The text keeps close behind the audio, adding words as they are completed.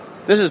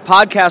This is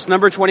podcast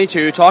number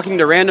 22, talking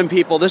to random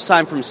people, this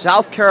time from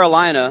South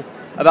Carolina,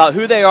 about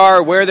who they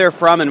are, where they're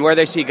from, and where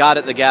they see God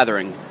at the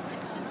gathering.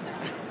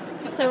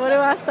 So what do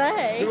I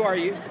say? Who are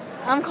you?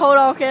 I'm Cole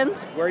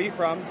Dawkins. Where are you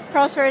from?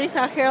 Prosperity,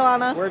 South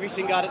Carolina. Where have you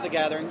seen God at the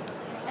gathering?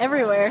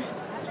 Everywhere.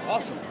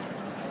 Awesome.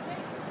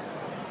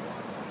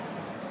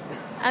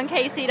 I'm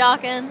Casey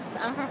Dawkins.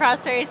 I'm from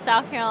Prosperity,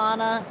 South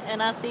Carolina,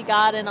 and I see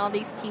God in all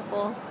these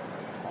people.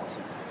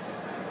 Awesome.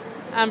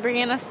 I'm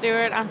Brianna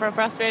Stewart. I'm from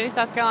Prosperity,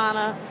 South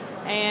Carolina,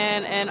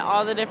 and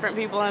all the different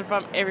people and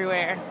from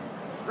everywhere.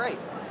 Great.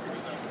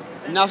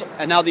 And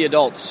now the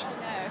adults.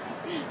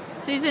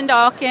 Susan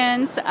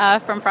Dawkins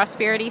from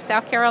Prosperity,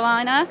 South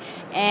Carolina,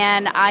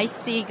 and I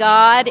see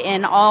God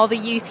in all the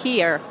youth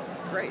here.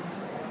 Great.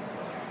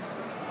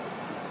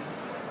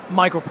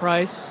 Michael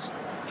Price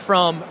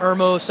from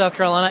Irmo, South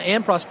Carolina,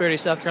 and Prosperity,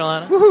 South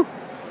Carolina. Woohoo!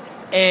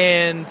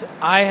 And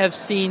I have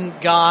seen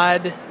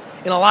God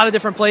in a lot of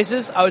different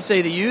places. I would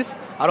say the youth.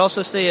 I'd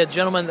also say a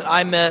gentleman that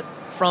I met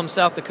from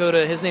South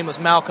Dakota. His name was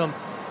Malcolm,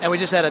 and we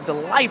just had a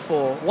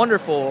delightful,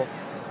 wonderful,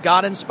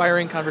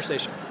 God-inspiring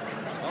conversation.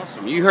 That's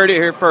awesome. You heard it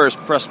here first.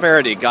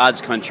 Prosperity,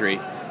 God's country,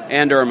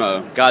 and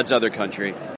Irmo, God's other country.